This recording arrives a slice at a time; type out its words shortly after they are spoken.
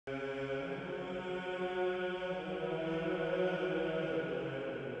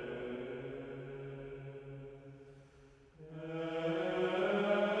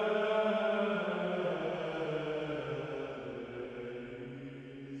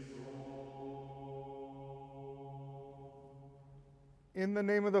In the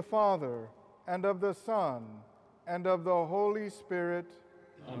name of the Father, and of the Son, and of the Holy Spirit.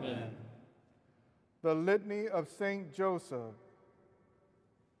 Amen. The Litany of Saint Joseph.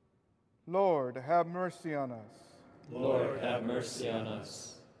 Lord, have mercy on us. Lord, have mercy on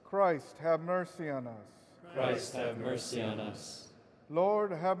us. Christ, have mercy on us. Christ, have mercy on us.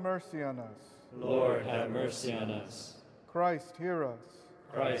 Lord, have mercy on us. Lord, have mercy on us. Christ, hear us.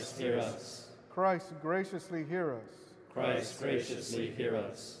 Christ, hear us. Christ, graciously hear us. Christ, graciously hear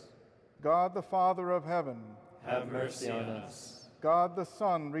us. God, the Father of heaven, have mercy on us. God, the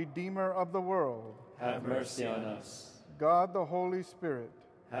Son, Redeemer of the world, have mercy on us. God, the Holy Spirit,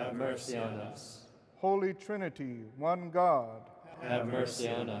 have mercy on us. Holy Trinity, one God, have mercy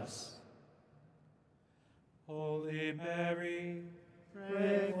on us. Holy Mary,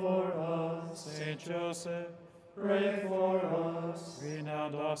 pray for us. Saint Joseph, pray for us.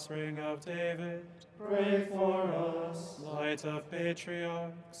 Renowned offspring of David, pray for us. Light of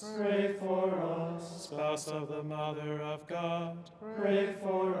patriarchs, pray for us. Spouse of the Mother of God, pray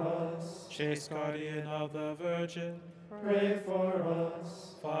for us. Chaste guardian of the Virgin, pray for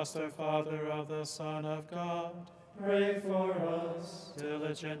us. Foster father of the Son of God, pray for us.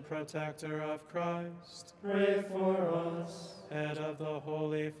 Diligent protector of Christ, pray for us. Head of the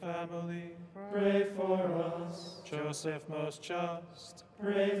Holy Family, pray for us. Joseph most just,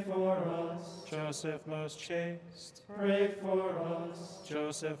 pray for us. Joseph most chaste, pray for us.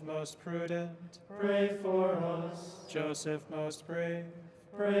 Joseph most prudent, pray for us. Joseph most brave,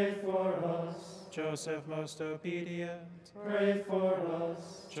 pray for us. Joseph most obedient, pray for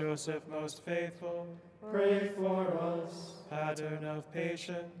us. Joseph most faithful, pray for us. Pattern of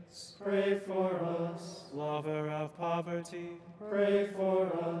patience, pray for us. Lover of poverty, pray for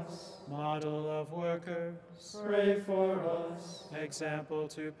us. Model of workers, pray for us. Example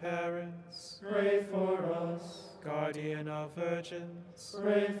to parents, pray for us. Guardian of virgins,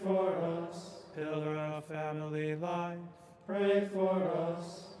 pray for us. Pillar of family life, pray for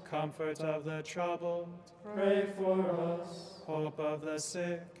us. Comfort of the troubled, pray for us. Hope of the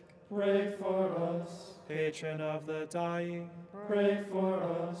sick, pray for us. Patron of the dying, pray for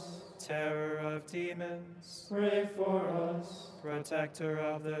us. Terror of demons, pray for us. Protector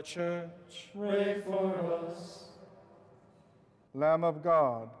of the Church, pray for us. Lamb of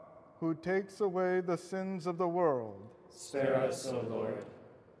God, who takes away the sins of the world, spare us, O Lord.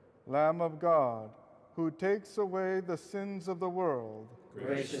 Lamb of God, who takes away the sins of the world,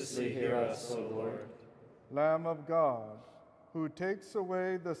 graciously hear us, O Lord. Lamb of God, who takes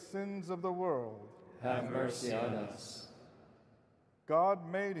away the sins of the world, have mercy on us.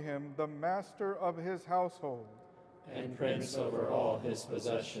 God made him the master of his household and prince over all his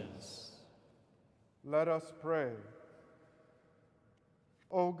possessions. Let us pray.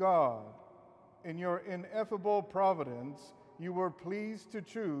 O God, in your ineffable providence, you were pleased to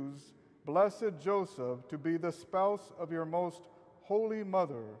choose Blessed Joseph to be the spouse of your most holy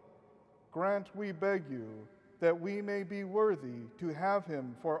mother. Grant, we beg you, that we may be worthy to have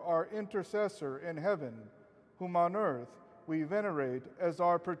him for our intercessor in heaven, whom on earth we venerate as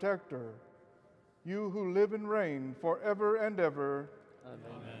our protector. You who live and reign forever and ever.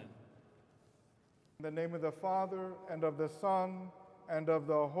 Amen. In the name of the Father, and of the Son, and of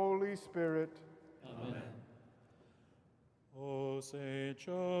the Holy Spirit. Amen. O Saint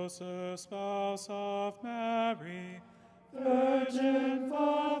Joseph, spouse of Mary, Virgin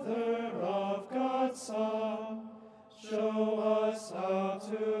Father of God's Son, show us how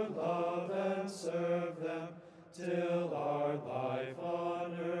to love and serve them till our life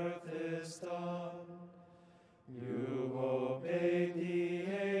on earth is done. You obeyed the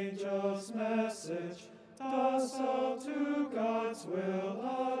angel's message, docile to God's will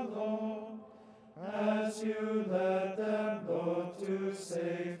alone. As you led them both to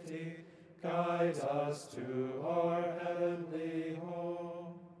safety, guide us to our heavenly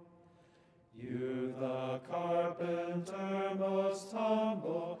home. You, the carpenter most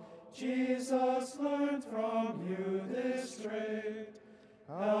humble, Jesus, learned from you this trade.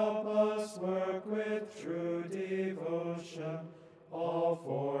 Help us work with true devotion, all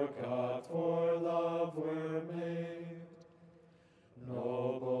for God, for love we're made.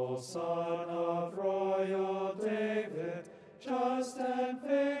 Noble Son of royal David, just and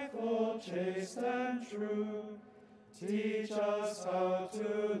faithful, chaste and true, teach us how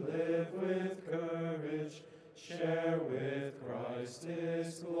to live with courage, share with Christ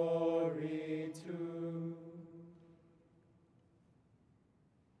his glory too.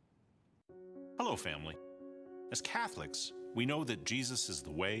 Hello, family. As Catholics, we know that Jesus is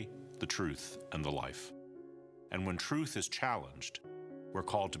the way, the truth, and the life. And when truth is challenged, we're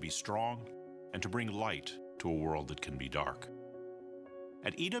called to be strong and to bring light to a world that can be dark.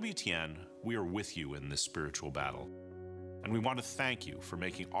 At EWTN, we are with you in this spiritual battle, and we want to thank you for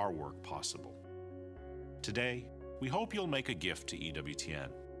making our work possible. Today, we hope you'll make a gift to EWTN.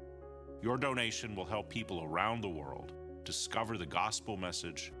 Your donation will help people around the world discover the gospel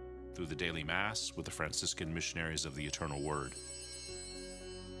message through the daily Mass with the Franciscan Missionaries of the Eternal Word,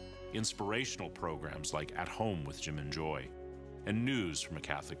 inspirational programs like At Home with Jim and Joy, and news from a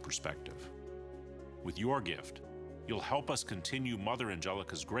Catholic perspective. With your gift, you'll help us continue Mother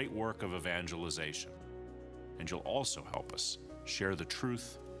Angelica's great work of evangelization, and you'll also help us share the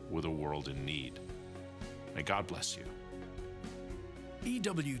truth with a world in need. May God bless you.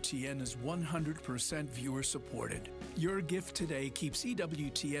 EWTN is 100% viewer supported. Your gift today keeps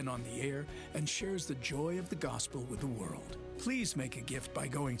EWTN on the air and shares the joy of the gospel with the world. Please make a gift by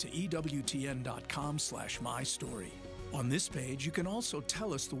going to EWTN.com/mystory. On this page, you can also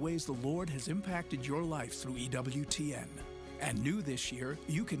tell us the ways the Lord has impacted your life through EWTN. And new this year,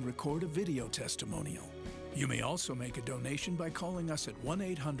 you can record a video testimonial. You may also make a donation by calling us at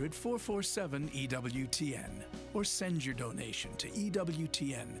 1-800-447-EWTN or send your donation to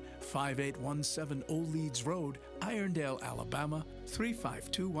EWTN, 5817 Old Leeds Road, Irondale, Alabama,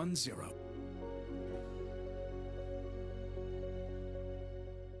 35210.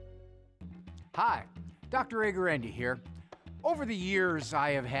 Hi, Dr. Agarendi here. Over the years,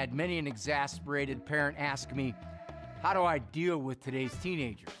 I have had many an exasperated parent ask me, how do I deal with today's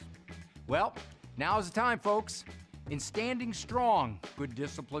teenagers? Well, now's the time, folks. In Standing Strong, Good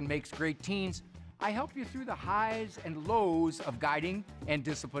Discipline Makes Great Teens, I help you through the highs and lows of guiding and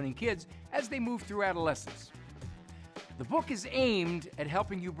disciplining kids as they move through adolescence. The book is aimed at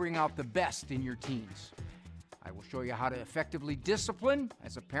helping you bring out the best in your teens. I will show you how to effectively discipline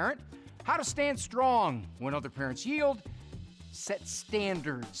as a parent, how to stand strong when other parents yield, set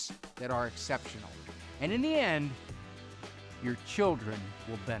standards that are exceptional, and in the end, your children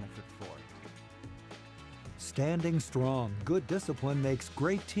will benefit for it. Standing Strong, Good Discipline Makes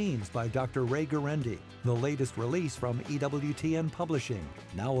Great Teens by Dr. Ray Garendi, the latest release from EWTN Publishing,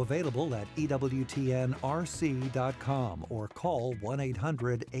 now available at EWTNRC.com or call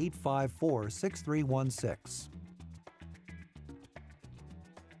 1-800-854-6316.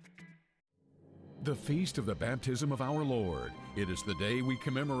 The Feast of the Baptism of Our Lord. It is the day we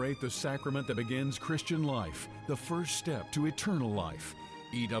commemorate the sacrament that begins Christian life, the first step to eternal life.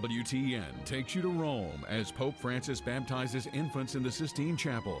 EWTN takes you to Rome as Pope Francis baptizes infants in the Sistine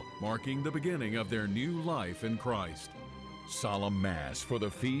Chapel, marking the beginning of their new life in Christ. Solemn Mass for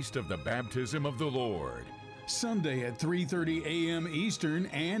the Feast of the Baptism of the Lord. Sunday at 3:30 a.m. Eastern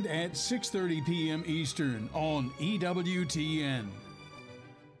and at 6:30 p.m. Eastern on EWTN.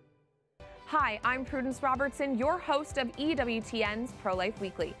 Hi, I'm Prudence Robertson, your host of EWTN's Pro-Life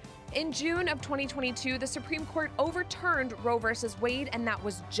Weekly. In June of 2022, the Supreme Court overturned Roe v. Wade, and that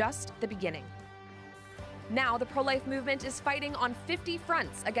was just the beginning. Now, the pro-life movement is fighting on 50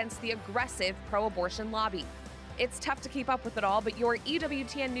 fronts against the aggressive pro-abortion lobby. It's tough to keep up with it all, but your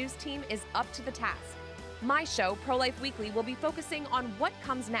EWTN News team is up to the task. My show, Pro-Life Weekly, will be focusing on what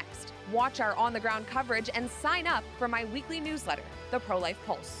comes next. Watch our on-the-ground coverage and sign up for my weekly newsletter, The Pro-Life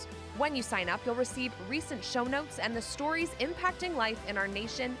Pulse. When you sign up, you'll receive recent show notes and the stories impacting life in our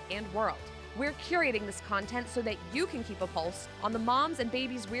nation and world. We're curating this content so that you can keep a pulse on the moms and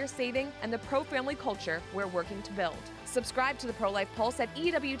babies we're saving and the pro-family culture we're working to build. Subscribe to the Pro-Life Pulse at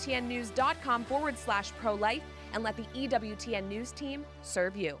EWTNnews.com/pro-life and let the EWTN News team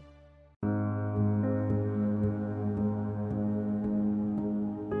serve you.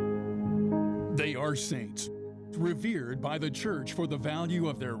 They are saints, revered by the Church for the value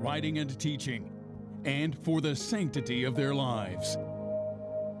of their writing and teaching, and for the sanctity of their lives.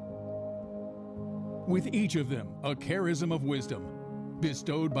 With each of them a charism of wisdom,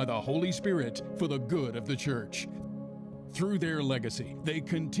 bestowed by the Holy Spirit for the good of the Church. Through their legacy, they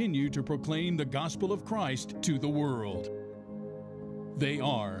continue to proclaim the gospel of Christ to the world. They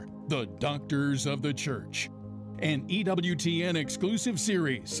are the Doctors of the Church, an EWTN exclusive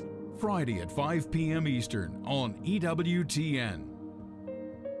series, Friday at 5 p.m. Eastern on EWTN.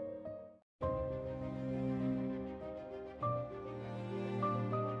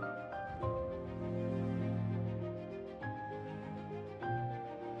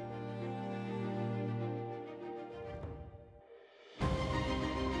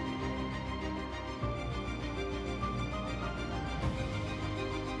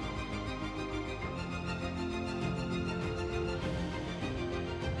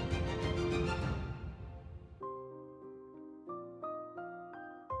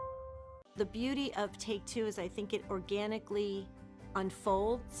 The beauty of Take Two is I think it organically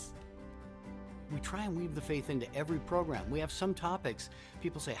unfolds. We try and weave the faith into every program. We have some topics,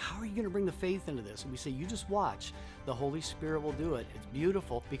 people say, how are you going to bring the faith into this? And we say, you just watch. The Holy Spirit will do it. It's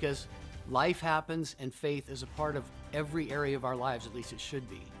beautiful because life happens and faith is a part of every area of our lives, at least it should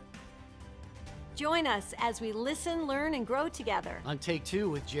be. Join us as we listen, learn, and grow together. On Take Two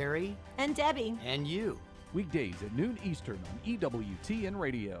with Jerry and Debbie and you. Weekdays at noon Eastern on EWTN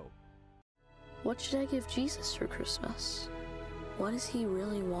Radio. What should I give Jesus for Christmas? What does he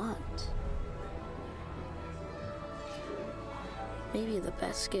really want? Maybe the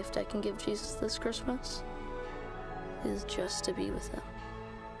best gift I can give Jesus this Christmas is just to be with him.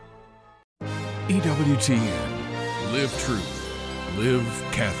 EWTN. Live truth. Live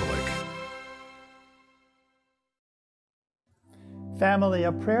Catholic. Family,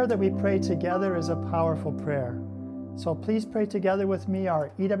 a prayer that we pray together is a powerful prayer. So please pray together with me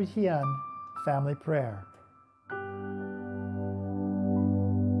our EWTN family prayer.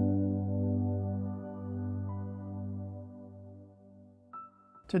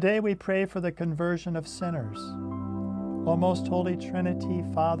 Today we pray for the conversion of sinners. O most holy Trinity,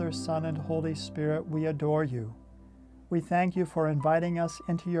 Father, Son, and Holy Spirit, we adore you. We thank you for inviting us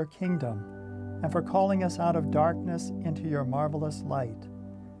into your kingdom and for calling us out of darkness into your marvelous light.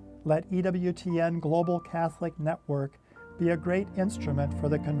 Let EWTN Global Catholic Network be a great instrument for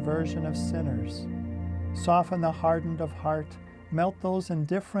the conversion of sinners. Soften the hardened of heart, melt those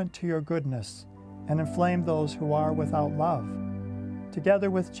indifferent to your goodness, and inflame those who are without love. Together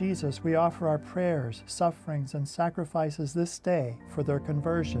with Jesus, we offer our prayers, sufferings, and sacrifices this day for their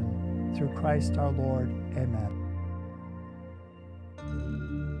conversion. Through Christ our Lord. Amen.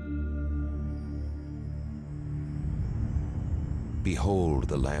 Behold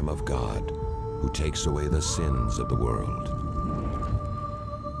the Lamb of God, who takes away the sins of the world.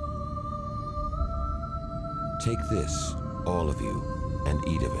 Take this, all of you, and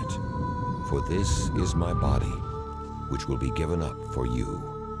eat of it, for this is my body, which will be given up for you.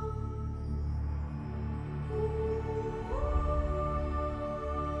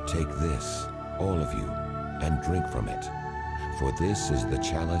 Take this, all of you, and drink from it, for this is the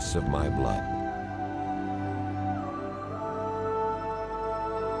chalice of my blood.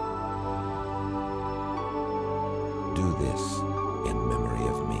 Do this in memory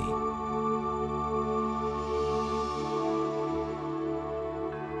of me.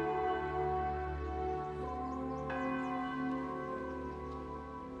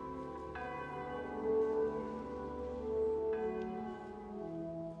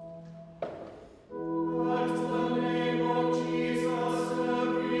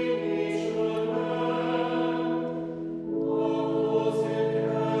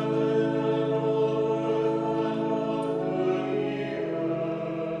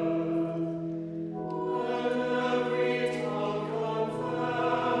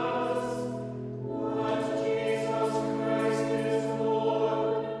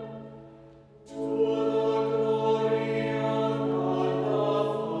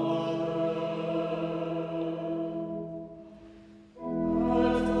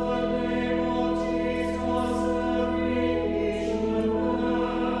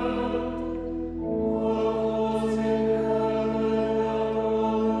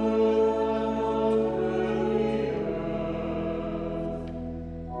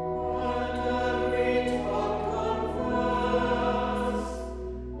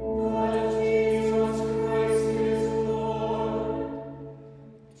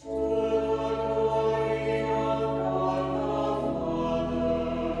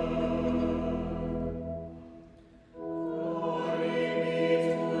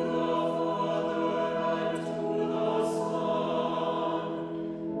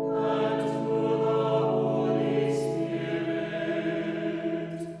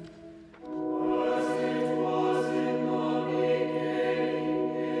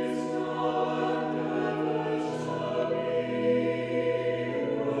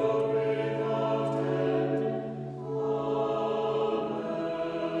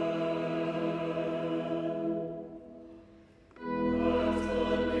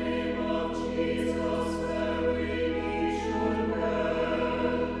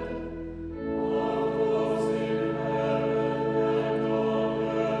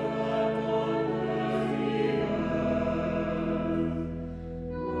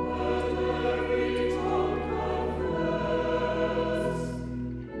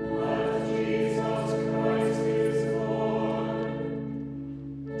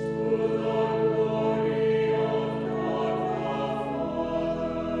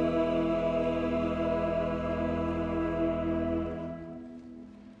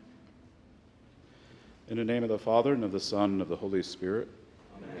 In the name of the Father, and of the Son, and of the Holy Spirit.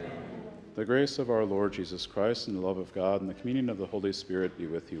 Amen. The grace of our Lord Jesus Christ and the love of God and the communion of the Holy Spirit be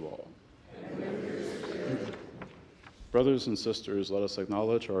with you all. Brothers and sisters, let us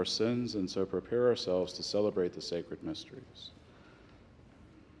acknowledge our sins and so prepare ourselves to celebrate the sacred mysteries.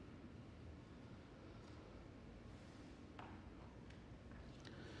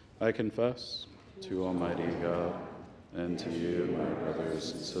 I confess to Almighty God and to you, my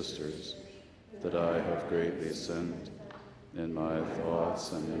brothers and sisters, that I have greatly sinned in my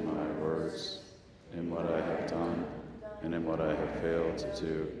thoughts and in my words, in what I have done and in what I have failed to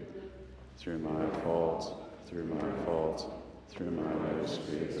do, through my fault, through my most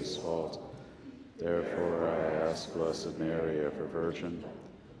grievous fault. Therefore I ask Blessed Mary, ever Virgin,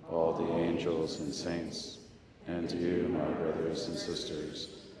 all the angels and saints, and you, my brothers and sisters,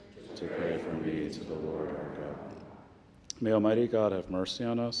 to pray for me to the Lord our God. May Almighty God have mercy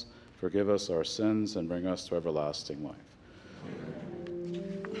on us, forgive us our sins, and bring us to everlasting life.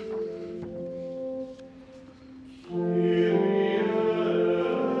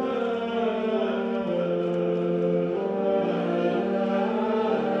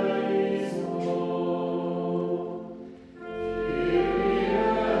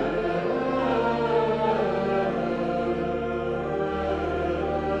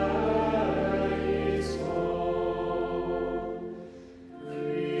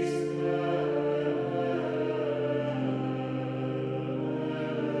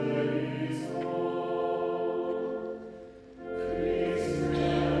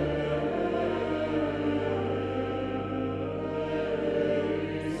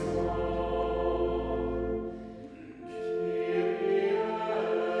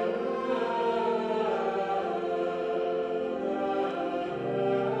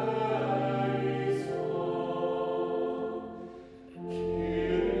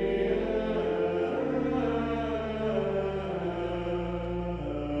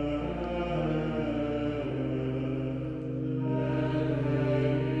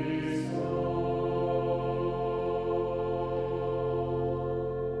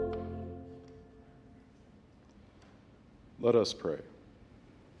 Let us pray.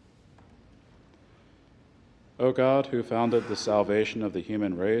 O God, who founded the salvation of the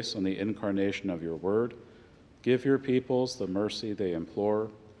human race on the incarnation of your word, give your peoples the mercy they implore,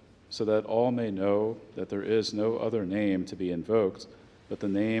 so that all may know that there is no other name to be invoked but the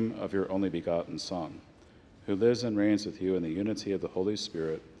name of your only begotten Son, who lives and reigns with you in the unity of the Holy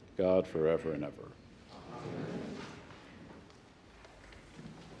Spirit, God, forever and ever.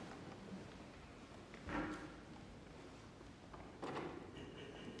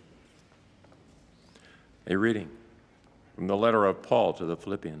 A reading from the letter of Paul to the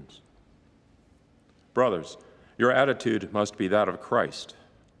Philippians. Brothers, your attitude must be that of Christ.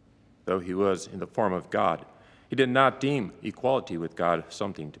 Though he was in the form of God, he did not deem equality with God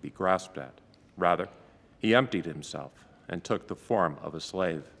something to be grasped at. Rather, he emptied himself and took the form of a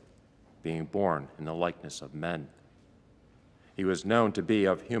slave, being born in the likeness of men. He was known to be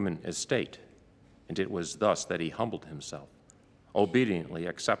of human estate, and it was thus that he humbled himself, obediently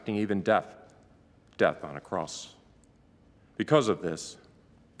accepting even death on a cross. Because of this,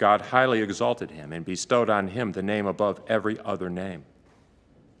 God highly exalted him and bestowed on him the name above every other name,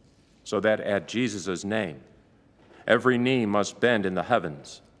 so that at Jesus' name every knee must bend in the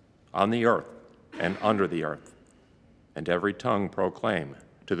heavens, on the earth, and under the earth, and every tongue proclaim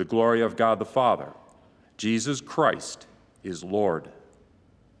to the glory of God the Father, Jesus Christ is Lord.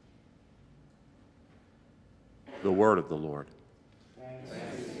 The word of the Lord.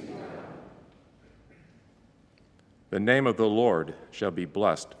 The name of the Lord shall be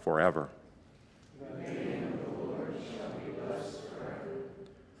blessed forever. The name of the Lord shall be blessed forever.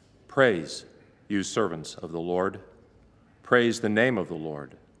 Praise, you servants of the Lord. Praise the name of the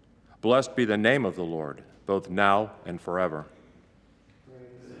Lord. Blessed be the name of the Lord, both now and forever. The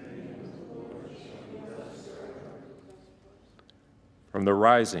name of the Lord shall be blessed forever. From the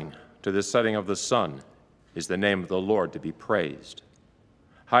rising to the setting of the sun is the name of the Lord to be praised.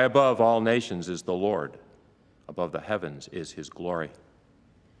 High above all nations is the Lord. Above the heavens is his glory.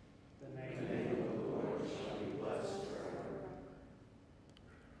 The name of the Lord shall be blessed forever.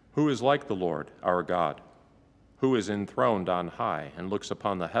 Who is like the Lord, our God, who is enthroned on high and looks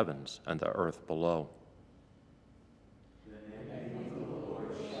upon the heavens and the earth below? The name of the Lord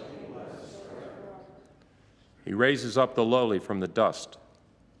shall be blessed forever. He raises up the lowly from the dust.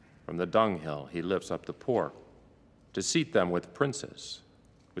 From the dunghill he lifts up the poor, to seat them with princes,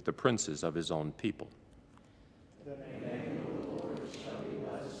 with the princes of his own people. The name of the Lord shall be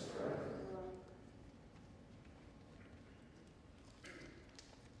blessed forever.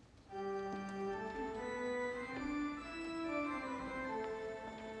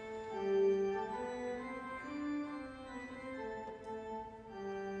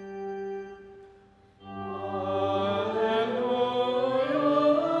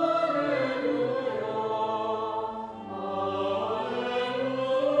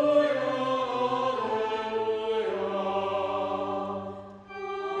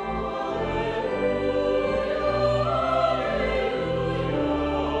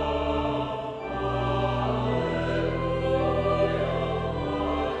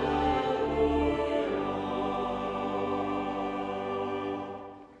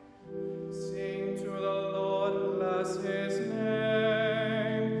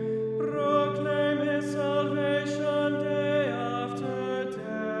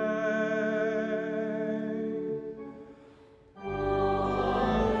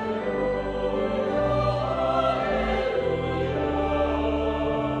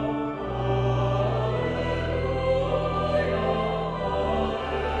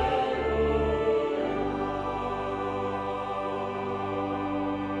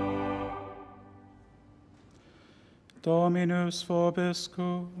 Dominus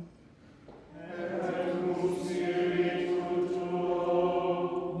vobiscum.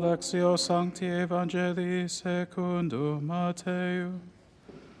 Lectio Sancti Evangelii secundum Matthew.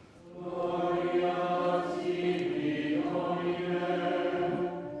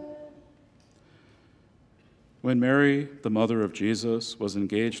 When Mary, the mother of Jesus, was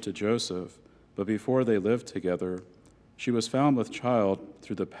engaged to Joseph, but before they lived together, she was found with child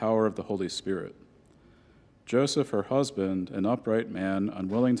through the power of the Holy Spirit. Joseph, her husband, an upright man,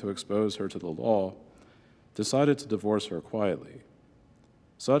 unwilling to expose her to the law, decided to divorce her quietly.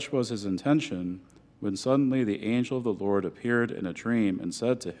 Such was his intention when suddenly the angel of the Lord appeared in a dream and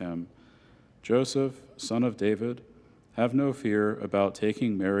said to him, "Joseph, son of David, have no fear about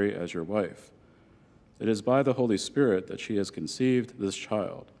taking Mary as your wife. It is by the Holy Spirit that she has conceived this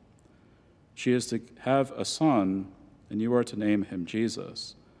child. She is to have a son, and you are to name him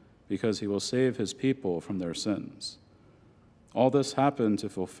Jesus, because he will save his people from their sins." All this happened to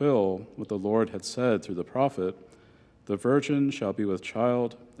fulfill what the Lord had said through the prophet, "The virgin shall be with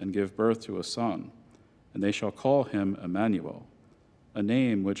child and give birth to a son, and they shall call him Emmanuel," a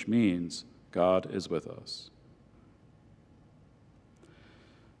name which means God is with us.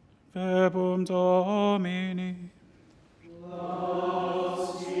 Verbum Domini.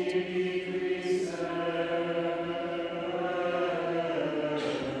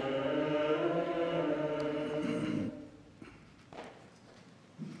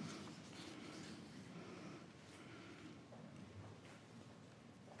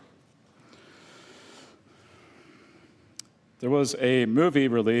 There was a movie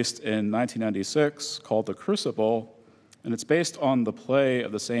released in 1996 called The Crucible, and it's based on the play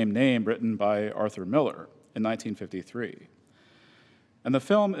of the same name written by Arthur Miller in 1953. And the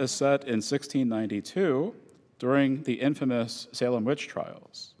film is set in 1692 during the infamous Salem witch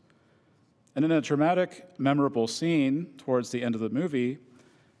trials. And in a dramatic, memorable scene towards the end of the movie,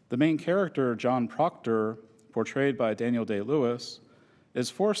 the main character, John Proctor, portrayed by Daniel Day-Lewis, is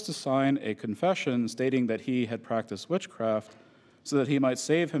forced to sign a confession stating that he had practiced witchcraft so that he might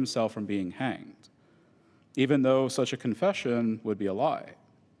save himself from being hanged, even though such a confession would be a lie.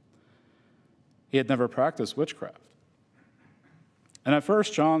 He had never practiced witchcraft. And at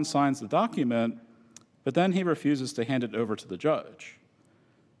first, John signs the document, but then he refuses to hand it over to the judge.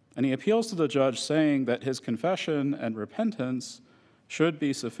 And he appeals to the judge, saying that his confession and repentance should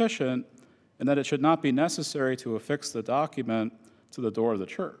be sufficient and that it should not be necessary to affix the document to the door of the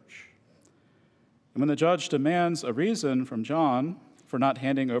church. And when the judge demands a reason from John for not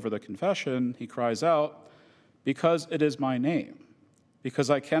handing over the confession, he cries out, "Because it is my name, because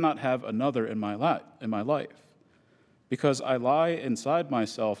I cannot have another in my life, because I lie inside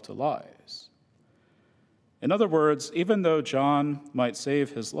myself to lies." In other words, even though John might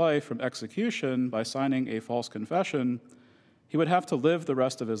save his life from execution by signing a false confession, he would have to live the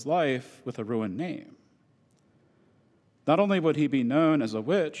rest of his life with a ruined name. Not only would he be known as a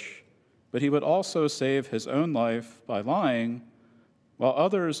witch, but he would also save his own life by lying, while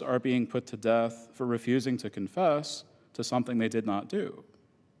others are being put to death for refusing to confess to something they did not do.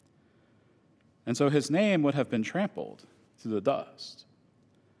 And so his name would have been trampled to the dust.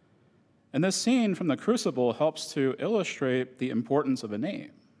 And this scene from the Crucible helps to illustrate the importance of a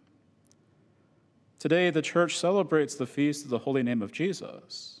name. Today, the church celebrates the feast of the Holy Name of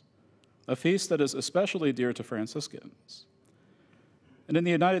Jesus, a feast that is especially dear to Franciscans. And in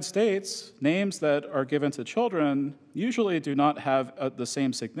the United States, names that are given to children usually do not have the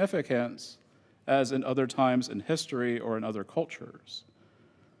same significance as in other times in history or in other cultures.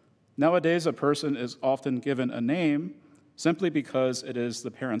 Nowadays, a person is often given a name simply because it is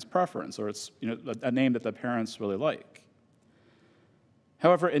the parent's preference, or it's a name that the parents really like.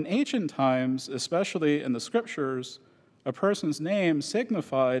 However, in ancient times, especially in the scriptures, a person's name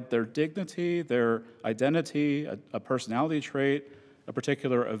signified their dignity, their identity, a personality trait, a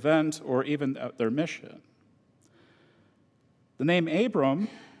particular event, or even their mission. The name Abram,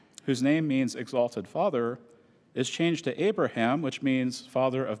 whose name means exalted father, is changed to Abraham, which means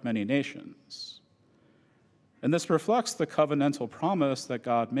father of many nations. And this reflects the covenantal promise that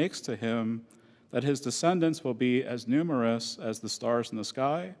God makes to him that his descendants will be as numerous as the stars in the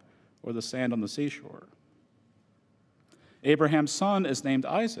sky or the sand on the seashore. Abraham's son is named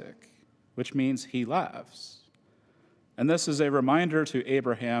Isaac, which means he laughs. And this is a reminder to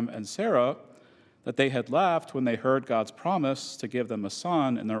Abraham and Sarah that they had laughed when they heard God's promise to give them a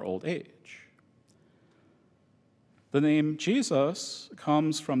son in their old age. The name Jesus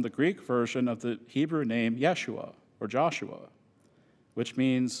comes from the Greek version of the Hebrew name Yeshua, or Joshua, which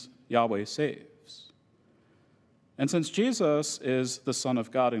means Yahweh saves. And since Jesus is the Son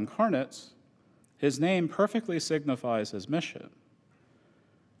of God incarnate, His name perfectly signifies his mission.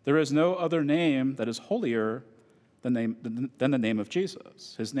 There is no other name that is holier than the name of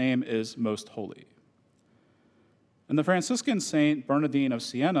Jesus. His name is most holy. And the Franciscan saint Bernardine of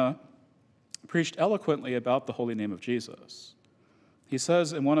Siena preached eloquently about the holy name of Jesus. He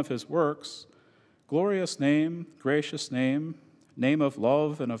says in one of his works, "Glorious name, gracious name, name of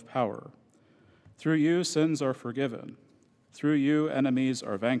love and of power. Through you sins are forgiven. Through you enemies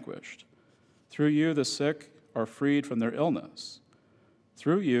are vanquished. Through you the sick are freed from their illness.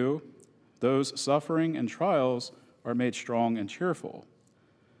 Through you those suffering in trials are made strong and cheerful.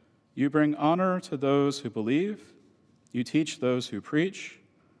 You bring honor to those who believe. You teach those who preach.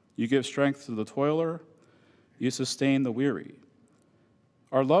 You give strength to the toiler. You sustain the weary.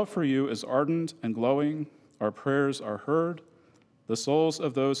 Our love for you is ardent and glowing. Our prayers are heard. The souls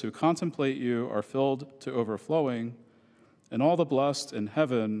of those who contemplate you are filled to overflowing, and all the blessed in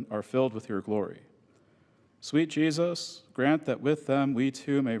heaven are filled with your glory. Sweet Jesus, grant that with them we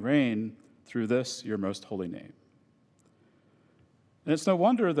too may reign through this your most holy name." And it's no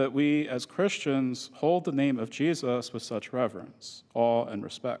wonder that we as Christians hold the name of Jesus with such reverence, awe, and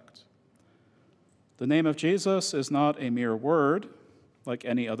respect. The name of Jesus is not a mere word like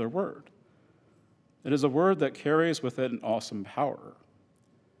any other word. It is a word that carries with it an awesome power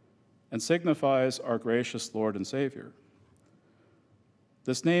and signifies our gracious Lord and Savior.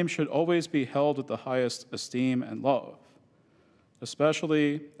 This name should always be held with the highest esteem and love,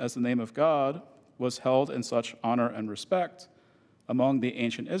 especially as the name of God was held in such honor and respect among the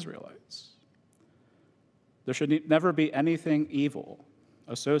ancient Israelites. There should never be anything evil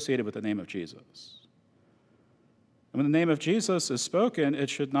associated with the name of Jesus. And when the name of Jesus is spoken, it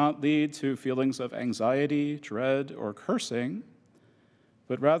should not lead to feelings of anxiety, dread, or cursing,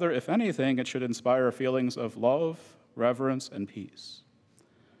 but rather, if anything, it should inspire feelings of love, reverence, and peace.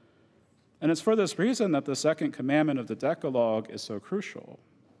 And it's for this reason that the second commandment of the Decalogue is so crucial.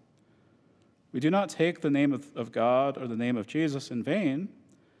 We do not take the name of God or the name of Jesus in vain,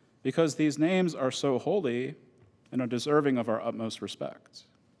 because these names are so holy and are deserving of our utmost respect.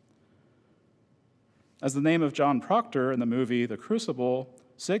 As the name of John Proctor in the movie The Crucible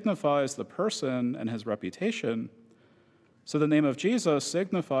signifies the person and his reputation, so the name of Jesus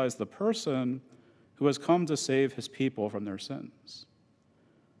signifies the person who has come to save his people from their sins.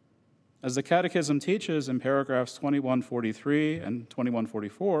 As the Catechism teaches in paragraphs 2143 and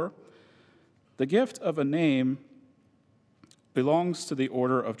 2144, the gift of a name belongs to the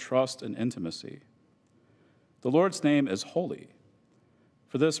order of trust and intimacy. The Lord's name is holy.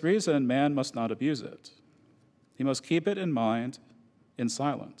 For this reason, man must not abuse it. He must keep it in mind in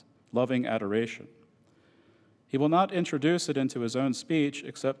silent, loving adoration. He will not introduce it into his own speech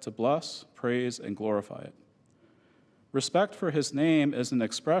except to bless, praise, and glorify it. Respect for his name is an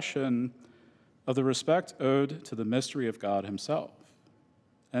expression of the respect owed to the mystery of God himself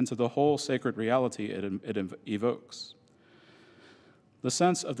and to the whole sacred reality it evokes. The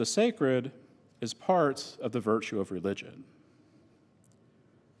sense of the sacred is part of the virtue of religion.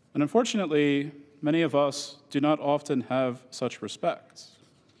 And unfortunately, many of us do not often have such respect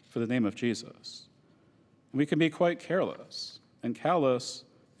for the name of Jesus. We can be quite careless and callous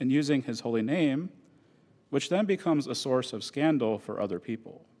in using his holy name, which then becomes a source of scandal for other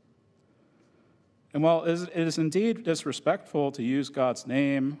people. And while it is indeed disrespectful to use God's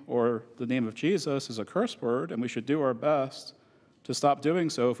name or the name of Jesus as a curse word, and we should do our best to stop doing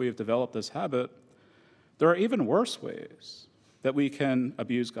so if we have developed this habit, there are even worse ways that we can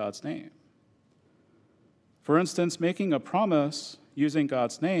abuse God's name. For instance, making a promise using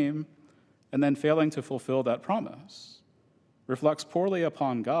God's name and then failing to fulfill that promise reflects poorly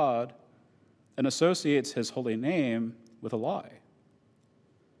upon God and associates his holy name with a lie.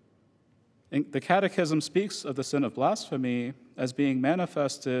 The Catechism speaks of the sin of blasphemy as being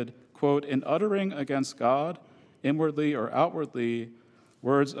manifested, quote, in uttering against God, inwardly or outwardly,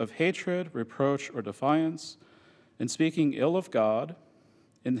 words of hatred, reproach, or defiance, in speaking ill of God,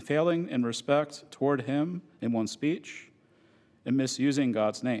 in failing in respect toward him in one's speech, in misusing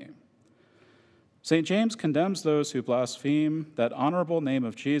God's name. St. James condemns those who blaspheme that honorable name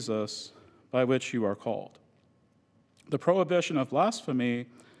of Jesus by which you are called. The prohibition of blasphemy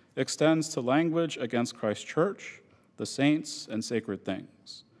extends to language against Christ's church, the saints, and sacred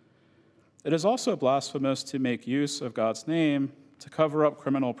things. It is also blasphemous to make use of God's name to cover up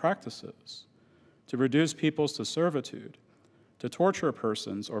criminal practices, to reduce peoples to servitude, to torture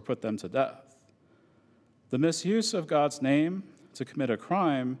persons or put them to death. The misuse of God's name to commit a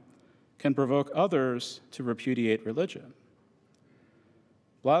crime can provoke others to repudiate religion.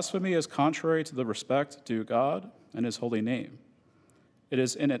 Blasphemy is contrary to the respect due God and his holy name. It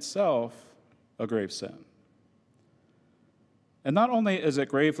is in itself a grave sin. And not only is it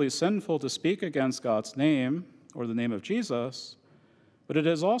gravely sinful to speak against God's name or the name of Jesus, but it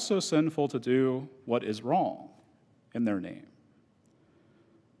is also sinful to do what is wrong in their name.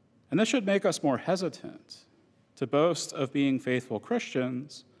 And this should make us more hesitant to boast of being faithful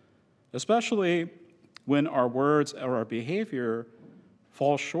Christians, especially when our words or our behavior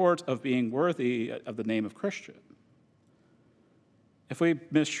fall short of being worthy of the name of Christian. If we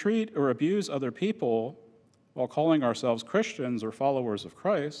mistreat or abuse other people while calling ourselves Christians or followers of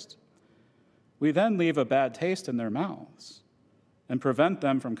Christ, we then leave a bad taste in their mouths and prevent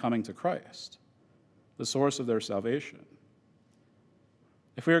them from coming to Christ, the source of their salvation.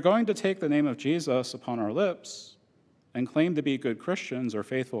 If we are going to take the name of Jesus upon our lips and claim to be good Christians or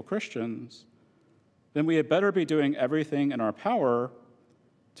faithful Christians, then we had better be doing everything in our power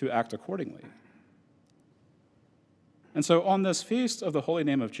to act accordingly. And so on this feast of the holy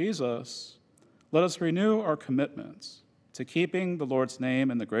name of Jesus, let us renew our commitments to keeping the Lord's name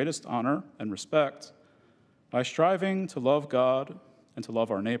in the greatest honor and respect by striving to love God and to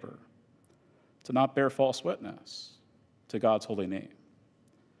love our neighbor, to not bear false witness to God's holy name.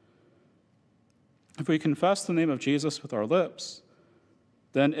 If we confess the name of Jesus with our lips,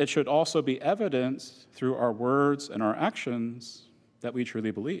 then it should also be evident through our words and our actions that we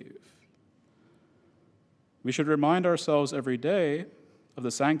truly believe. We should remind ourselves every day of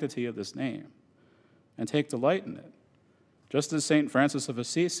the sanctity of this name and take delight in it. Just as St. Francis of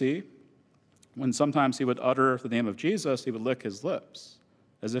Assisi, when sometimes he would utter the name of Jesus, he would lick his lips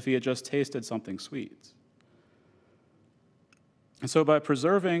as if he had just tasted something sweet. And so by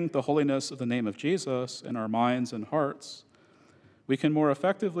preserving the holiness of the name of Jesus in our minds and hearts, we can more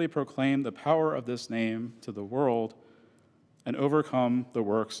effectively proclaim the power of this name to the world and overcome the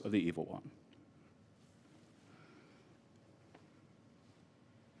works of the evil one.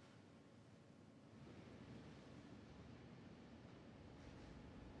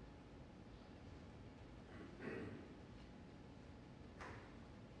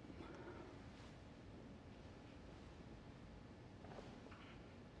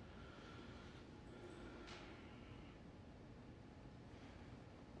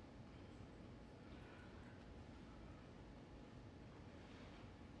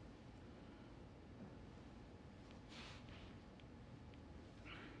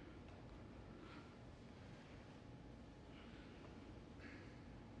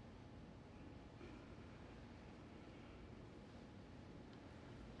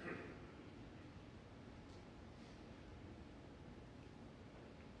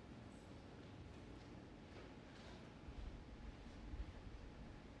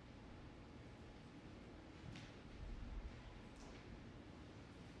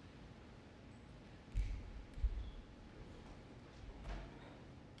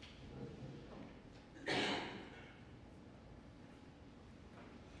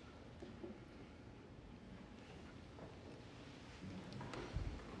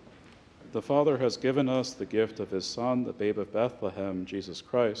 The Father has given us the gift of his Son, the babe of Bethlehem, Jesus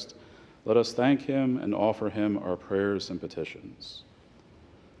Christ. Let us thank him and offer him our prayers and petitions.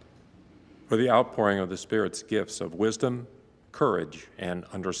 For the outpouring of the Spirit's gifts of wisdom, courage, and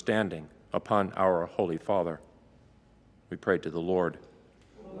understanding upon our Holy Father, we pray to the Lord.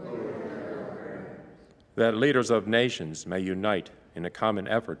 That leaders of nations may unite in a common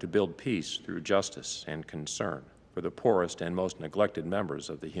effort to build peace through justice and concern for the poorest and most neglected members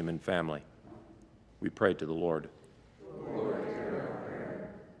of the human family. We pray to the Lord.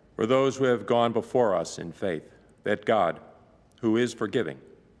 For those who have gone before us in faith, that God, who is forgiving,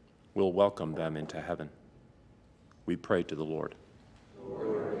 will welcome them into heaven. We pray to the Lord.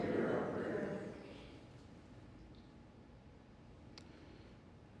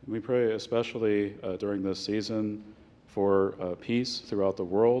 We pray especially during this season for peace throughout the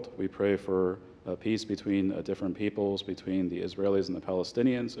world. We pray for peace between different peoples, between the Israelis and the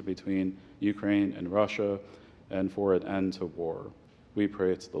Palestinians, and between Ukraine and Russia, and for an end to war. We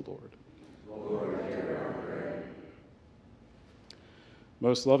pray to the Lord. Lord, hear our prayer.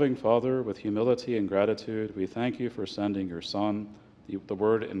 Most loving Father, with humility and gratitude, we thank you for sending your Son, the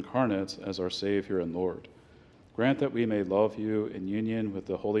Word incarnate, as our Savior and Lord. Grant that we may love you in union with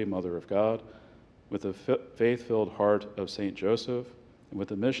the Holy Mother of God, with the faith-filled heart of Saint Joseph, and with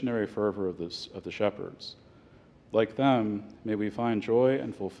the missionary fervor of the shepherds. Like them, may we find joy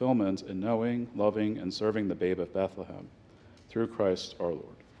and fulfillment in knowing, loving, and serving the babe of Bethlehem. Through Christ our Lord.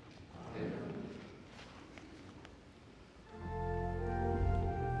 Amen.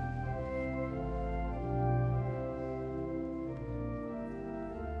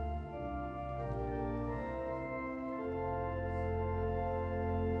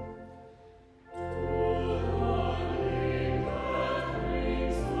 To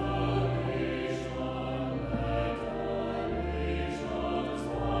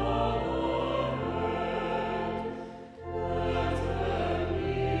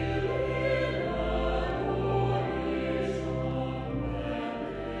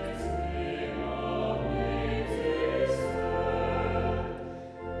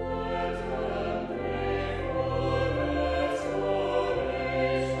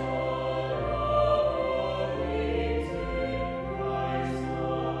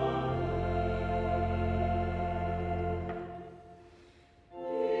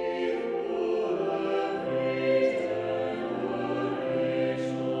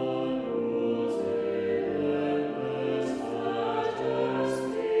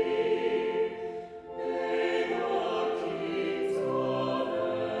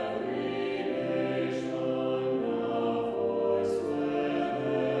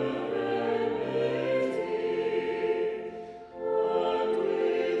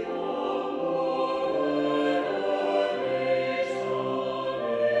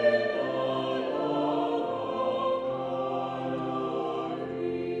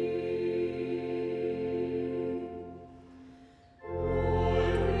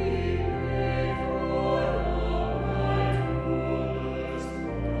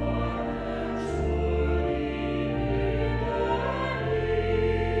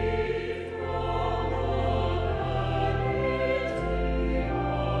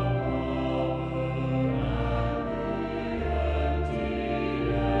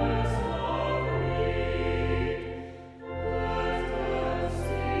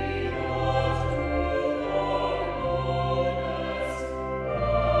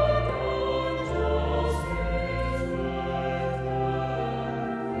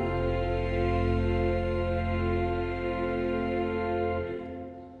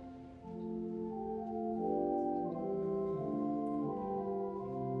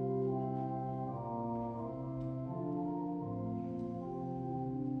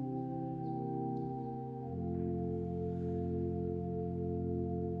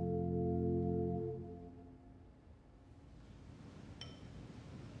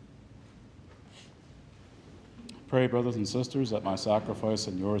Pray, brothers and sisters, that my sacrifice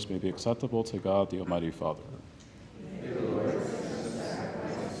and yours may be acceptable to God, the Almighty Father. May the Lord accept the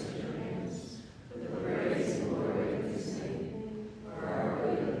sacrifice of your hands, for the praise and glory of his name, for our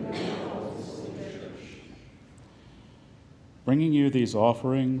good and all his holy church. Bringing you these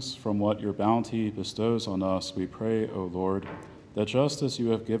offerings from what your bounty bestows on us, we pray, O Lord, that just as you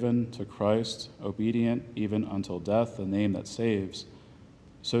have given to Christ, obedient even until death, the name that saves,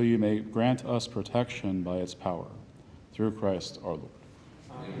 so you may grant us protection by its power. Through Christ our Lord.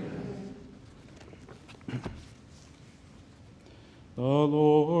 Amen. The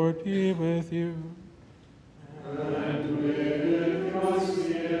Lord be with you. And with your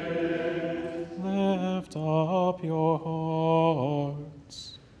spirit. Lift up your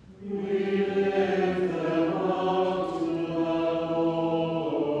hearts. We lift them up to the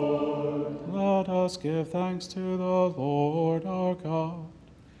Lord. Let us give thanks to the Lord our God.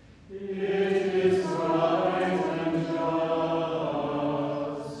 It is right and just.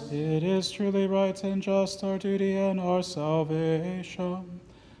 It is truly right and just, our duty and our salvation,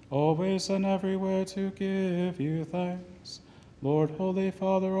 always and everywhere to give you thanks, Lord, Holy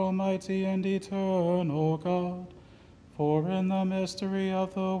Father, Almighty and eternal God, for in the mystery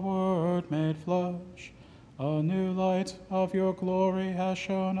of the Word made flesh, a new light of your glory has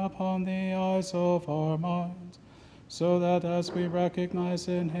shone upon the eyes of our mind, so that as we recognize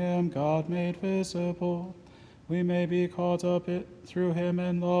in him God made visible, we may be caught up through him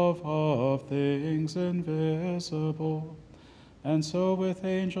in love of things invisible. And so with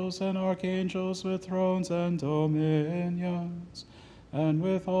angels and archangels, with thrones and dominions, and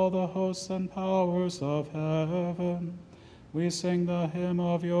with all the hosts and powers of heaven, we sing the hymn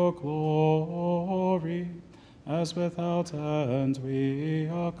of your glory, as without end we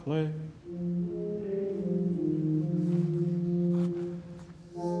acclaim.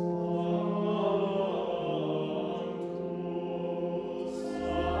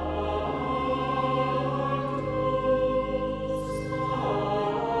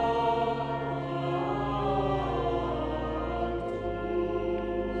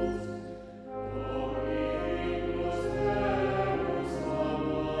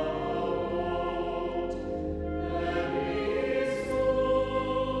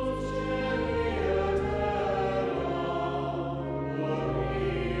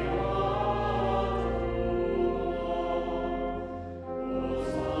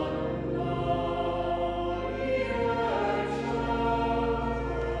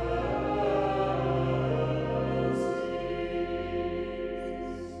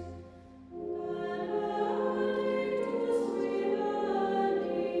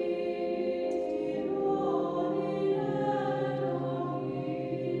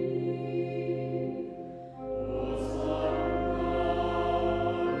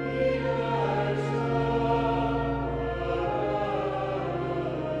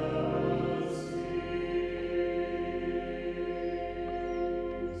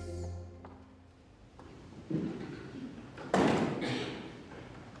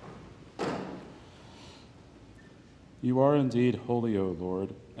 You are indeed holy, O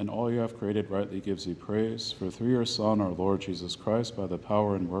Lord, and all you have created rightly gives you praise, for through your Son, our Lord Jesus Christ, by the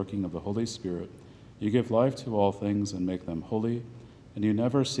power and working of the Holy Spirit, you give life to all things and make them holy, and you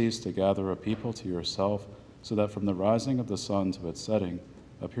never cease to gather a people to yourself, so that from the rising of the sun to its setting,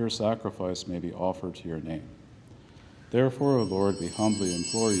 a pure sacrifice may be offered to your name. Therefore, O Lord, we humbly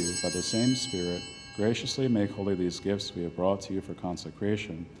implore you, by the same Spirit, graciously make holy these gifts we have brought to you for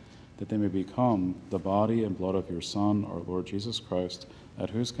consecration, that they may become the body and blood of your Son, our Lord Jesus Christ,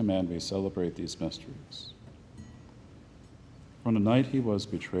 at whose command we celebrate these mysteries. On the night he was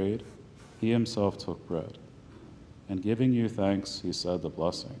betrayed, he himself took bread, and giving you thanks, he said the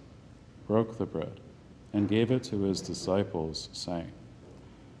blessing, broke the bread, and gave it to his disciples, saying,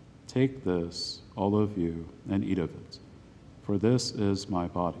 "Take this, all of you, and eat of it, for this is my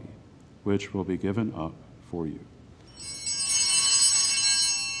body, which will be given up for you."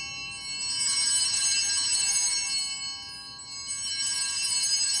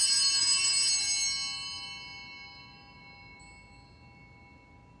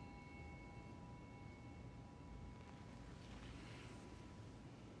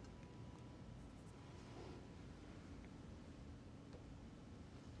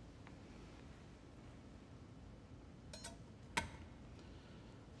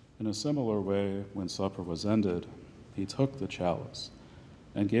 In a similar way, when supper was ended, he took the chalice,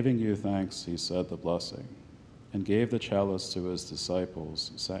 and giving you thanks, he said the blessing, and gave the chalice to his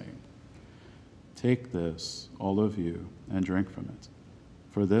disciples, saying, "Take this, all of you, and drink from it,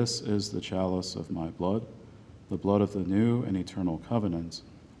 for this is the chalice of my blood, the blood of the new and eternal covenant,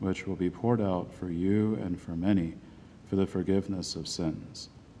 which will be poured out for you and for many for the forgiveness of sins.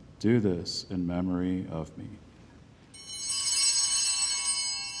 Do this in memory of me.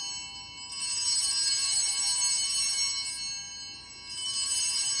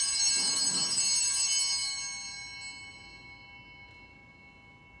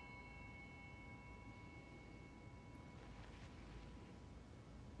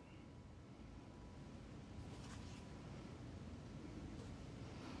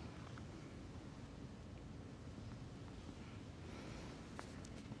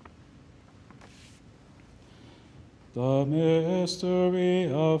 The mystery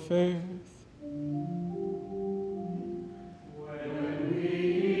of faith. When we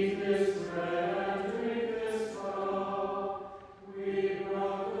eat this bread and drink this cup, we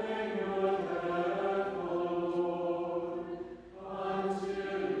proclaim your death, O Lord,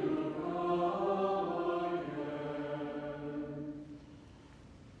 until you come again.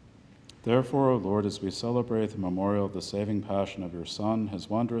 Therefore, O Lord, as we celebrate the memorial of the saving passion of your Son, his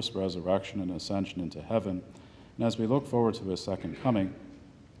wondrous resurrection and ascension into heaven, and as we look forward to his second coming,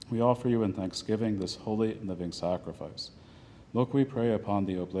 we offer you in thanksgiving this holy and living sacrifice. Look, we pray, upon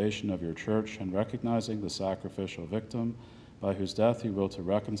the oblation of your church, and recognizing the sacrificial victim by whose death you will to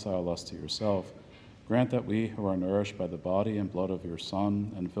reconcile us to yourself, grant that we who are nourished by the body and blood of your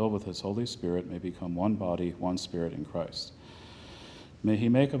Son and filled with his Holy Spirit may become one body, one spirit in Christ. May he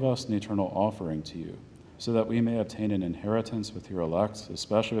make of us an eternal offering to you, so that we may obtain an inheritance with your elect,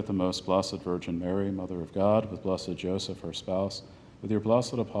 especially with the most blessed Virgin Mary, Mother of God, with blessed Joseph, her spouse, with your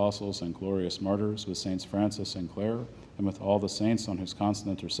blessed apostles and glorious martyrs, with Saints Francis and Clare, and with all the saints on whose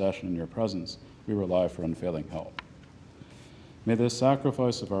constant intercession in your presence we rely for unfailing help. May this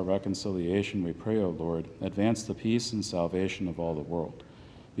sacrifice of our reconciliation, we pray, O Lord, advance the peace and salvation of all the world.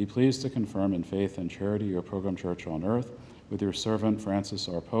 Be pleased to confirm in faith and charity your Pilgrim Church on earth, with your servant Francis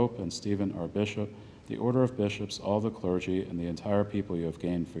our Pope and Stephen our Bishop, the order of bishops, all the clergy, and the entire people you have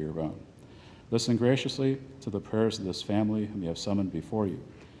gained for your own. Listen graciously to the prayers of this family whom you have summoned before you.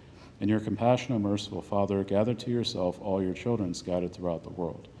 In your compassion, O merciful Father, gather to yourself all your children scattered throughout the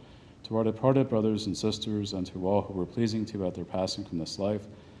world. To our departed brothers and sisters, and to all who were pleasing to you at their passing from this life,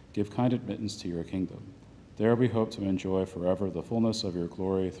 give kind admittance to your kingdom. There we hope to enjoy forever the fullness of your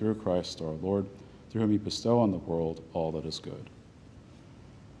glory through Christ our Lord, through whom you bestow on the world all that is good.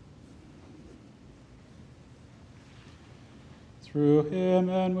 Through him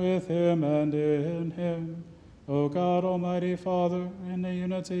and with him and in him, O God, Almighty Father, in the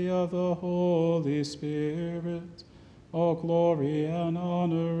unity of the Holy Spirit, all glory and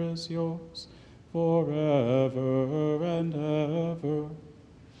honor is yours forever and ever.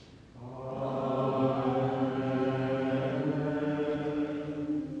 Amen.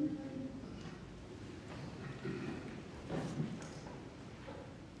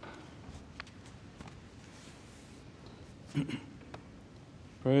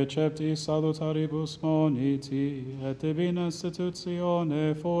 Precepti salutaribus moniti, et divina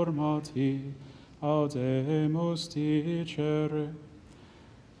institutione formati, audemus dicere.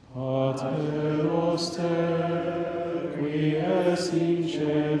 Pater noster, qui es in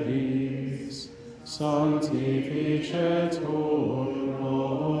celis, sanctificetur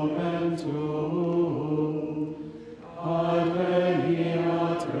nomen tuum,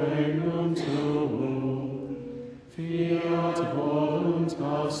 adveniat regnum tuum, fiat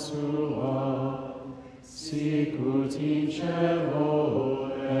voluntas tua, sicut in cielo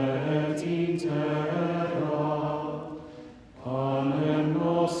et in terra. Panem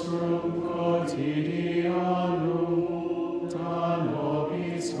nostrum quotidianum da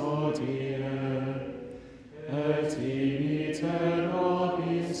nobis hodie, et imite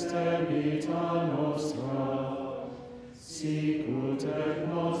nobis debita nostra, sicut et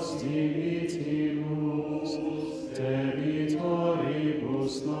nos dimitimus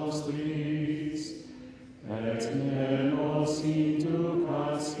debitoribus nostris, et ne nos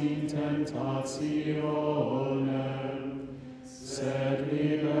inducas in tentationem, sed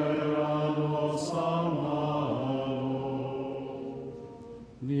libera nos a malo.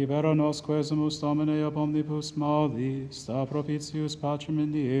 Libera nos quesumus, Domine, ab omnibus malis, da propitius pacem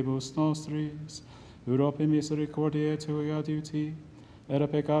in diebus nostris, Europe misericordiae Tui adiuti, et a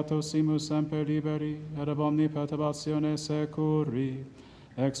peccatosimus semper liberi, et ab omni perturbatione securi,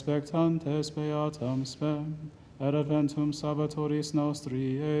 expectantes beatam spem, et adventum Salvatoris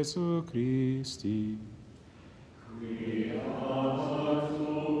nostri, Iesu Christi. Quia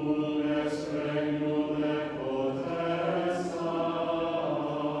tuum est regnum et potestas,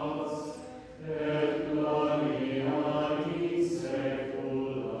 et gloria in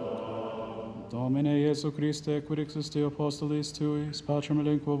saecula. Domine Iesu Iesu Christe, quid existi apostolis tuis, pacem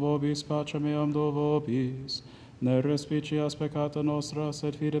elinquo vobis, pacem eam do vobis, ne respicias peccata nostra,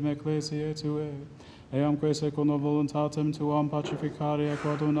 sed fidem ecclesiae Tuae, eamque secundo voluntatem Tuam pacificare et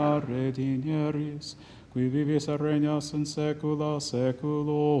adonare digneris, qui vivis et regnas in saecula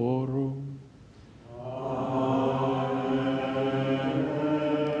saeculorum.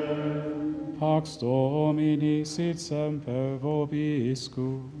 Pax Domini sit semper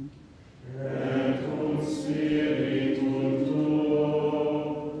vobiscum. Et cum spiritu tuo.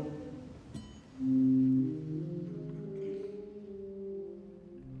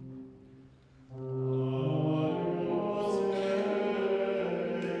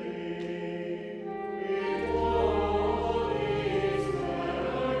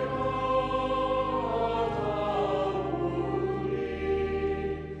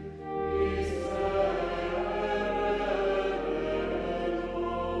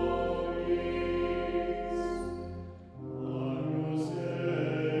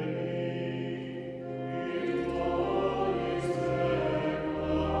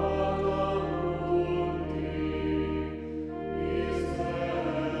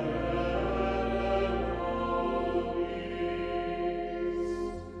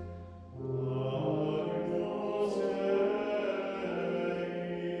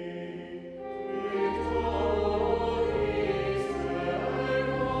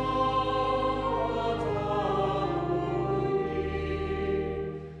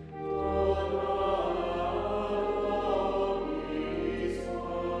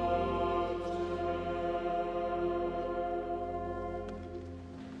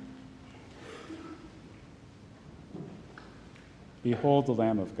 Behold the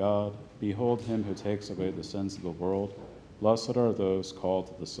Lamb of God, behold him who takes away the sins of the world. Blessed are those called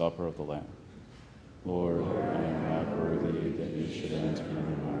to the supper of the Lamb. Lord, I am not worthy that you should enter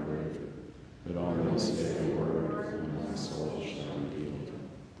into my roof, but only say a word, and my soul shall be healed.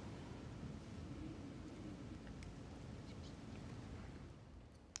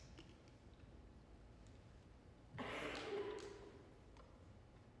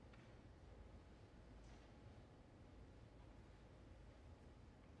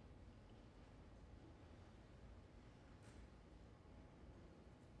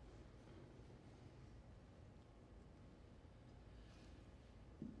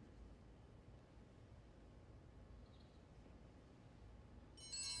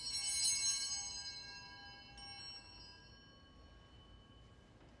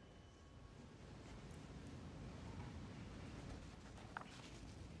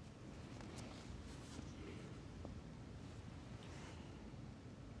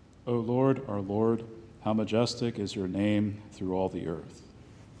 O Lord, our Lord, how majestic is your name through all the earth.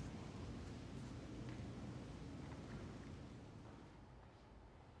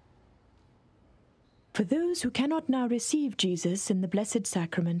 For those who cannot now receive Jesus in the Blessed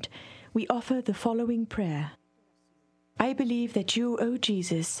Sacrament, we offer the following prayer. I believe that you, O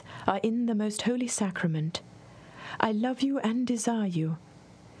Jesus, are in the most holy sacrament. I love you and desire you.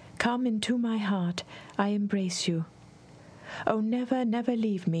 Come into my heart, I embrace you. O never, never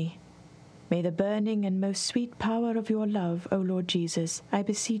leave me. May the burning and most sweet power of your love, O Lord Jesus, I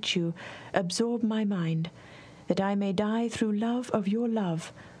beseech you, absorb my mind, that I may die through love of your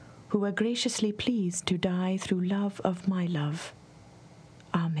love, who were graciously pleased to die through love of my love.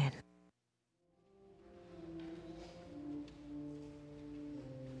 Amen.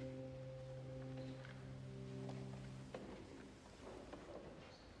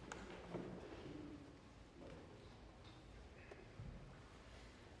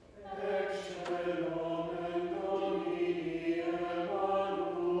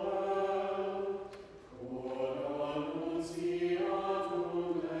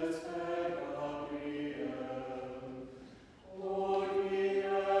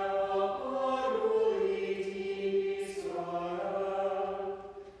 Gabriel,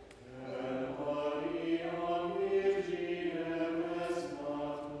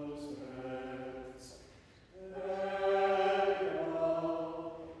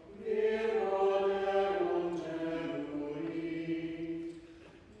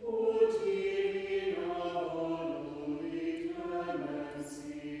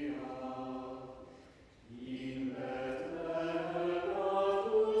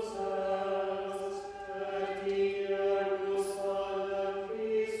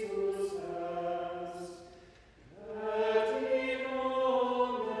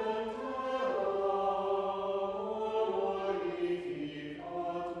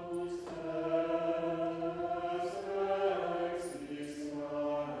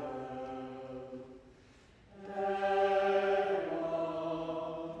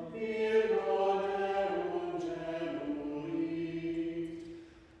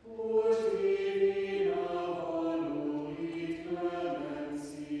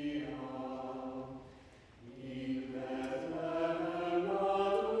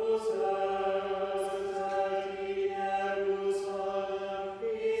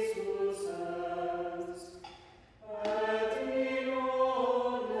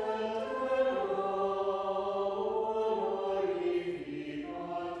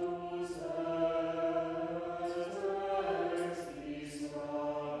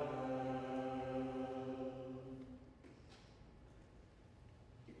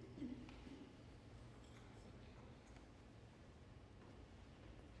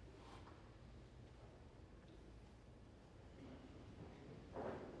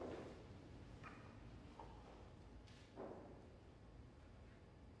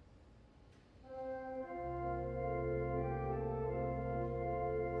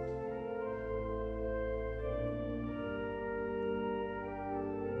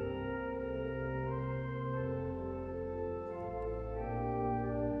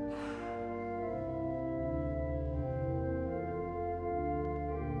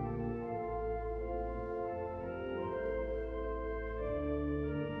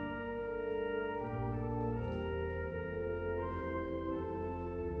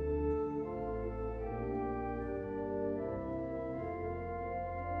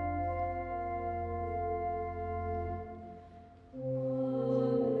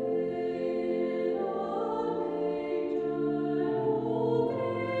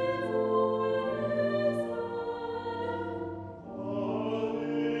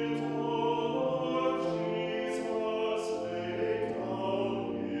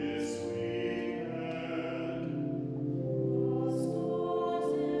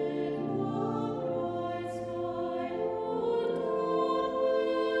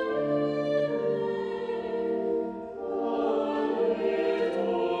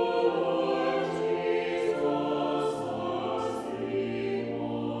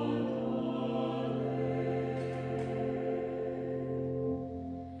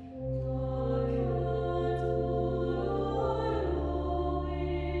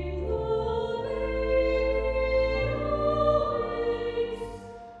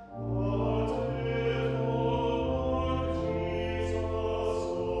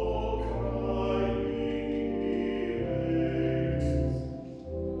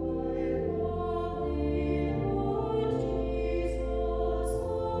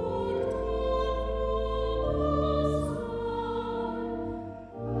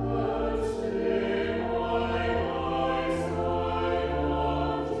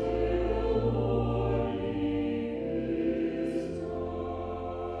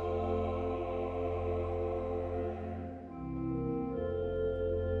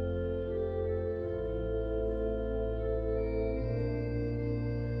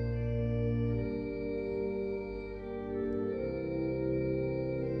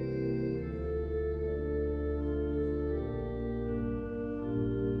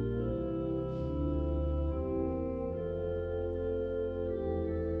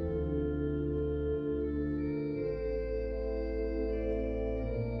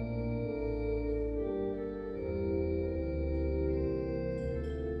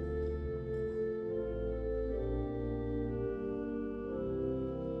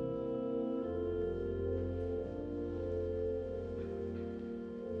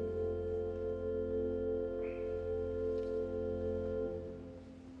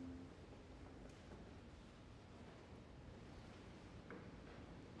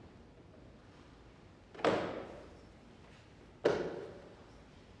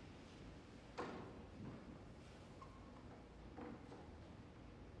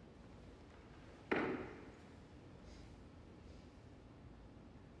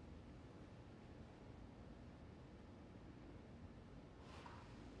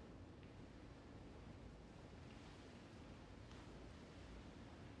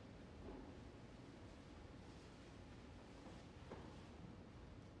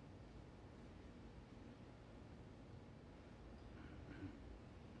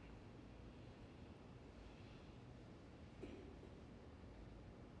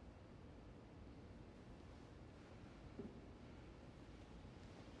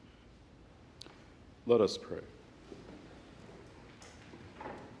 Let us pray.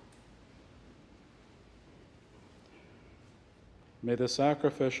 May the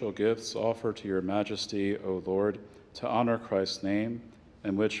sacrificial gifts offered to your majesty, O Lord, to honor Christ's name,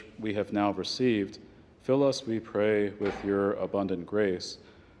 and which we have now received, fill us, we pray, with your abundant grace,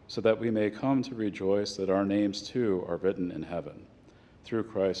 so that we may come to rejoice that our names too are written in heaven. Through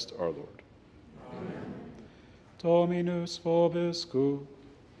Christ our Lord. Amen. Dominus vobiscum.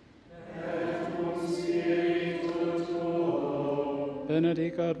 Et cum spiritu tuo.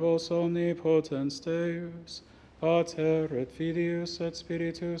 Benedicat vos omnipotens Deus, Pater et Filius et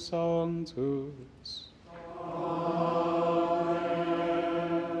Spiritus Sanctus. Amen.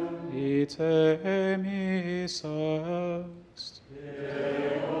 Ite missa est.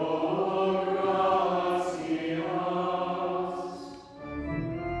 Deo gratias.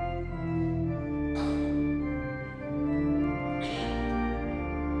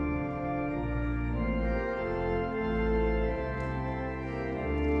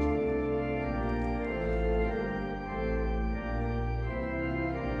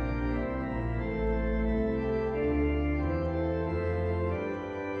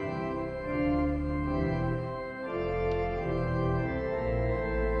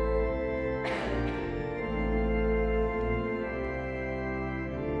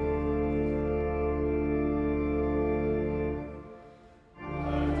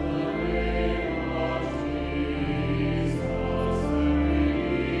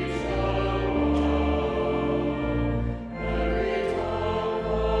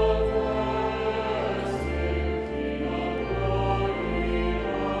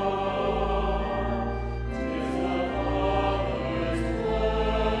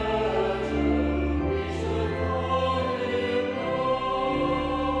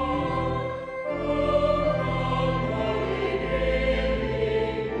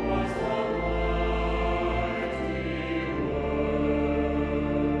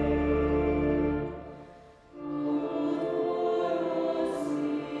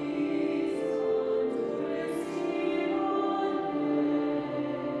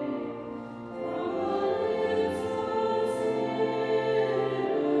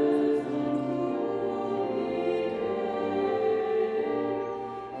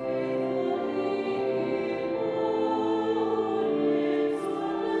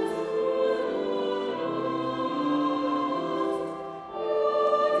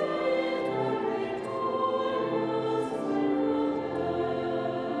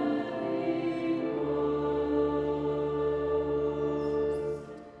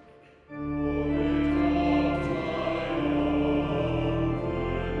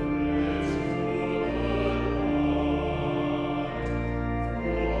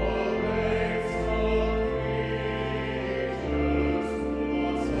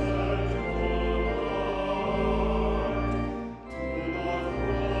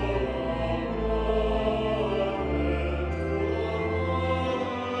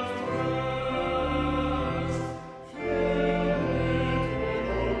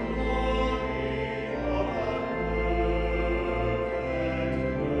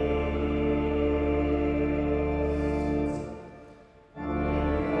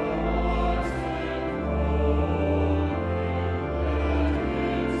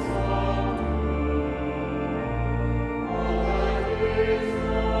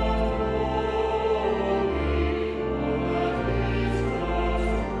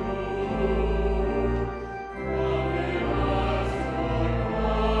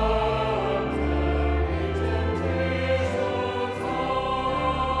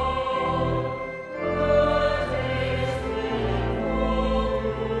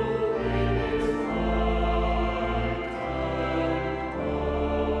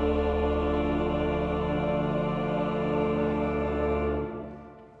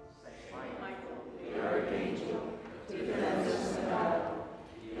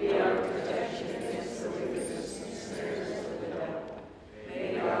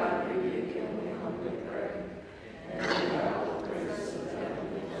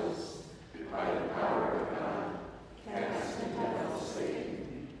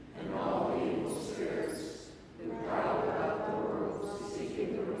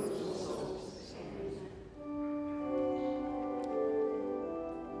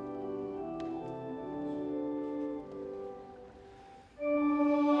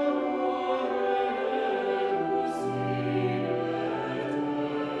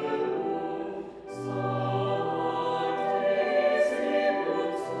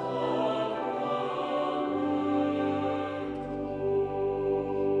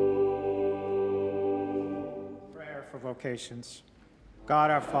 vocations.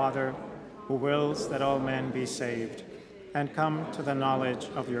 God our Father, who wills that all men be saved and come to the knowledge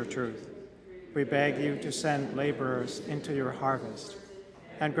of your truth, we beg you to send laborers into your harvest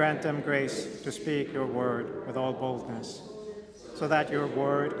and grant them grace to speak your word with all boldness, so that your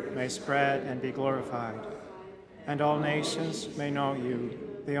word may spread and be glorified, and all nations may know you,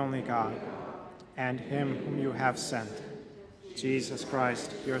 the only God, and him whom you have sent, Jesus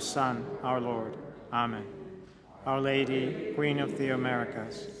Christ, your Son, our Lord. Amen. Our Lady, Queen of the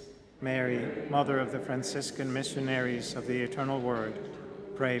Americas, Mary, Mother of the Franciscan missionaries of the Eternal Word,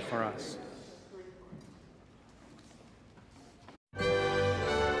 pray for us.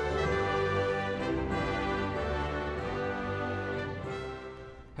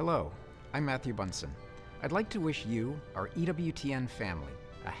 Hello, I'm Matthew Bunson. I'd like to wish you, our EWTN family,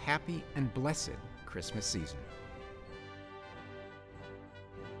 a happy and blessed Christmas season.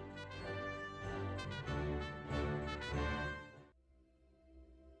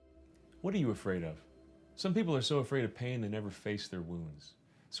 What are you afraid of? Some people are so afraid of pain they never face their wounds.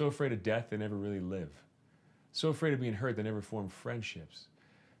 So afraid of death they never really live. So afraid of being hurt they never form friendships.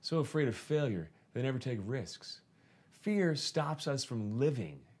 So afraid of failure they never take risks. Fear stops us from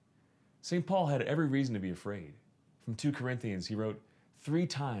living. St. Paul had every reason to be afraid. From 2 Corinthians, he wrote, 3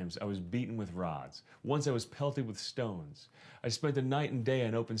 times I was beaten with rods. Once I was pelted with stones. I spent the night and day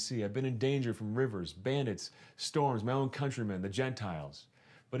on open sea. I've been in danger from rivers, bandits, storms, my own countrymen, the Gentiles.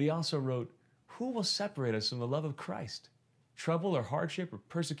 But he also wrote, who will separate us from the love of Christ? Trouble or hardship or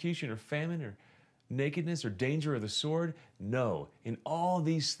persecution or famine or nakedness or danger or the sword? No, in all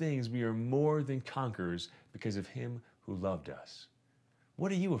these things we are more than conquerors because of him who loved us.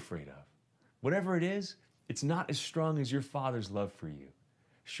 What are you afraid of? Whatever it is, it's not as strong as your Father's love for you.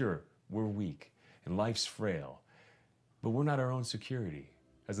 Sure, we're weak and life's frail, but we're not our own security.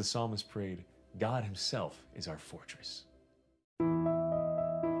 As the psalmist prayed, God himself is our fortress.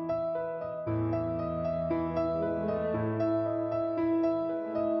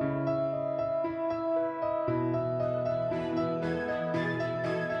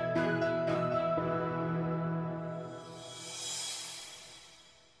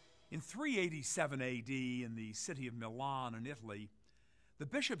 In 387 AD, in the city of Milan in Italy, the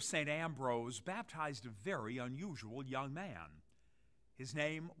Bishop St. Ambrose baptized a very unusual young man. His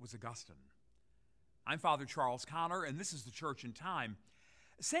name was Augustine. I'm Father Charles Connor, and this is the Church in Time.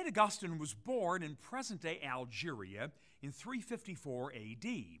 St. Augustine was born in present-day Algeria in 354 AD.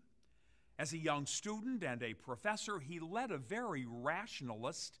 As a young student and a professor, he led a very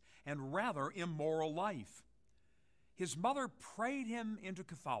rationalist and rather immoral life. His mother prayed him into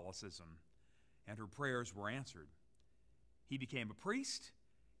Catholicism, and her prayers were answered. He became a priest.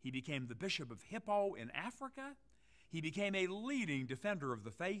 He became the Bishop of Hippo in Africa. He became a leading defender of the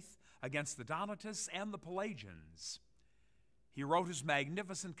faith against the Donatists and the Pelagians. He wrote his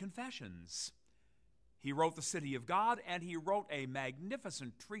magnificent Confessions. He wrote The City of God, and he wrote a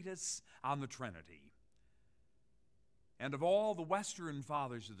magnificent treatise on the Trinity. And of all the Western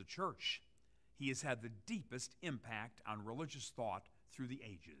fathers of the Church, he has had the deepest impact on religious thought through the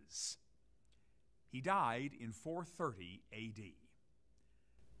ages. He died in 430 AD.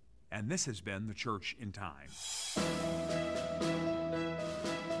 And this has been the Church in Time.